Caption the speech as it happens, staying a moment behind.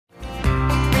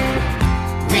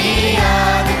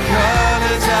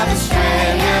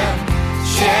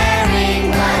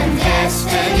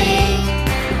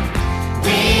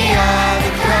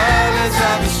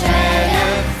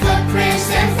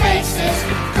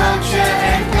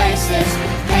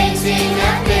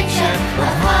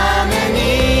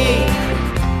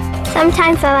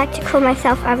Sometimes I like to call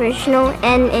myself Aboriginal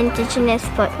and Indigenous,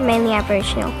 but mainly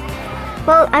Aboriginal.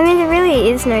 Well, I mean, there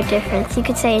really is no difference. You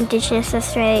could say Indigenous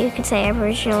Australia, you could say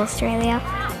Aboriginal Australia.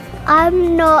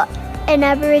 I'm not an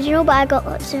Aboriginal, but I got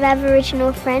lots of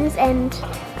Aboriginal friends and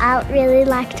I really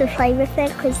like to play with them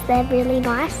because they're really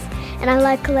nice and I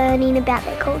like learning about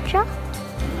their culture.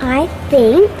 I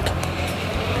think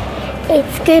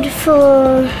it's good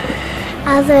for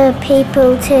other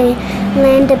people to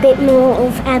learn a bit more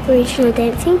of Aboriginal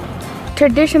dancing.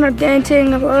 Traditional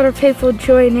dancing, a lot of people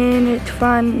join in, it's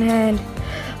fun, and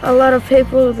a lot of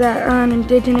people that aren't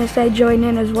Indigenous, they join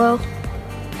in as well.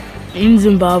 In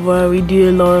Zimbabwe, we do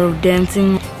a lot of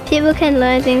dancing. People can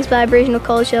learn things by Aboriginal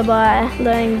culture by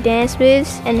learning dance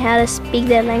moves and how to speak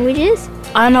their languages.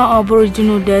 I know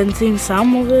Aboriginal dancing,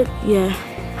 some of it, yeah.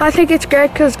 I think it's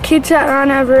great because kids that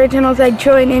aren't Aboriginal, they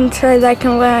join in so they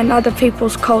can learn other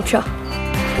people's culture.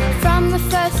 From the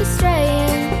first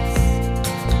Australians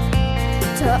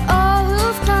to all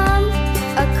who've come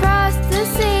across the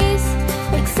seas,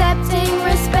 accepting,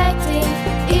 respecting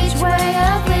each way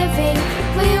of living,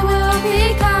 we will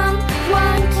become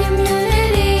one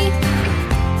community.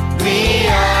 We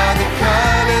are the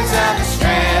colours of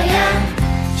Australia,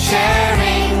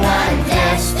 sharing one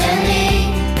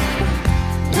destiny.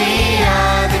 We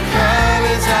are the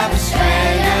colours of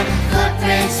Australia,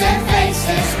 footprints and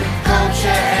faces, culture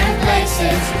and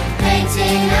places,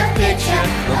 painting a picture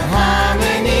of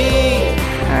harmony.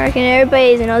 I reckon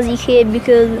everybody is an Aussie kid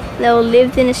because they all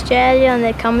lived in Australia and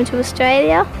they're coming to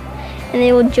Australia and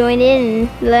they will join in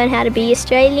and learn how to be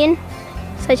Australian,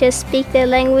 such as speak their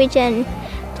language and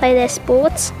play their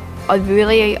sports. I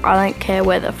don't care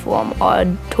where they're from.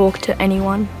 I'd talk to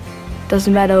anyone.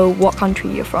 Doesn't matter what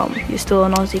country you're from, you're still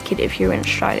an Aussie kid if you're in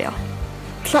Australia.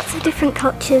 There's lots of different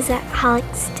cultures at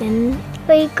Halixton.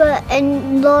 We got a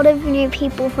lot of new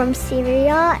people from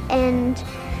Syria and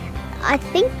I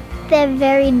think they're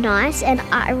very nice and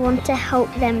I want to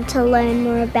help them to learn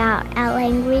more about our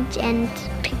language and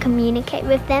to communicate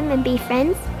with them and be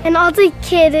friends. An Aussie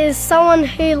kid is someone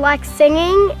who likes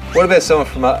singing. What about someone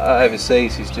from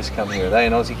overseas who's just come here? Are they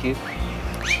an Aussie kid?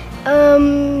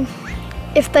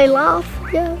 If they laugh,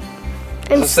 yeah.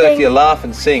 And so if you laugh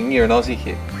and sing, you're an Aussie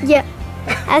kid? Yeah.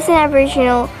 As an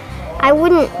Aboriginal, I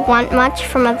wouldn't want much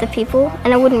from other people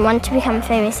and I wouldn't want to become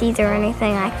famous either or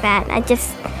anything like that.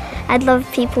 I'd love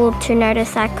people to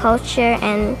notice our culture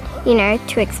and, you know,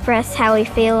 to express how we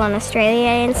feel on Australia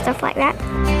and stuff like that.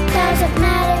 Doesn't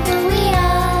matter who we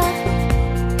are,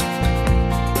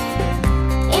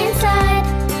 inside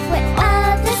we're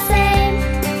all the same,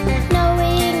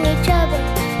 knowing each other,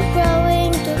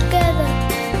 growing together,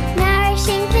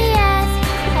 nourishing the earth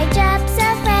like drops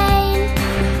of rain.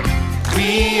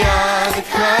 We are the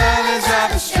colours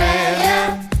of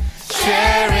Australia,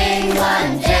 sharing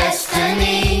one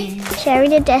destiny.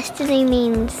 Sharing a destiny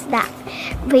means that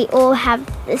we all have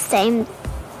the same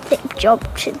job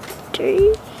to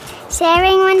do.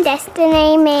 Sharing one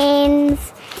destiny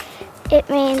means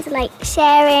like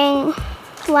sharing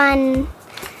one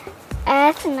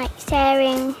earth and like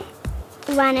sharing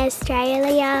one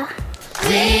Australia.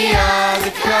 We are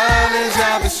the colours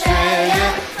of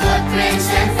Australia, footprints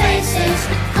and faces,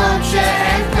 culture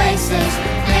and places,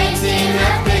 painting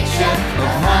a picture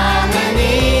of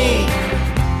harmony.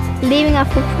 Leaving a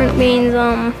footprint means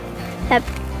that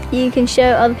you can show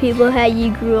other people how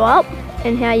you grew up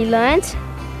and how you learnt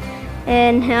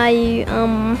and how you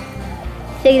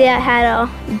figured out how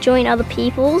to join other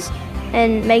peoples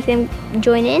and make them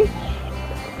join in.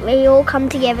 We all come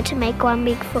together to make one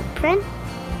big footprint.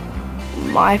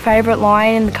 My favourite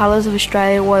line in the colours of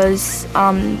Australia was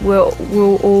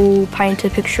we'll all paint a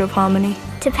picture of harmony.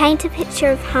 To paint a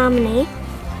picture of harmony,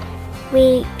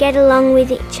 we get along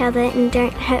with each other and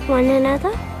don't hurt one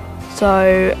another.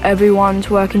 So everyone's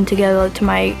working together to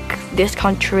make this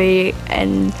country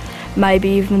and maybe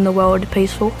even the world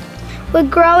peaceful. We're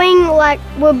growing, like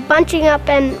we're bunching up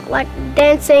and like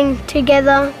dancing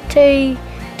together to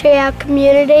our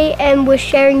community and we're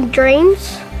sharing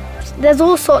dreams. There's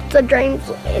all sorts of dreams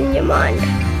in your mind.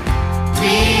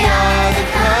 We are the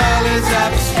colours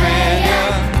of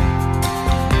Australia,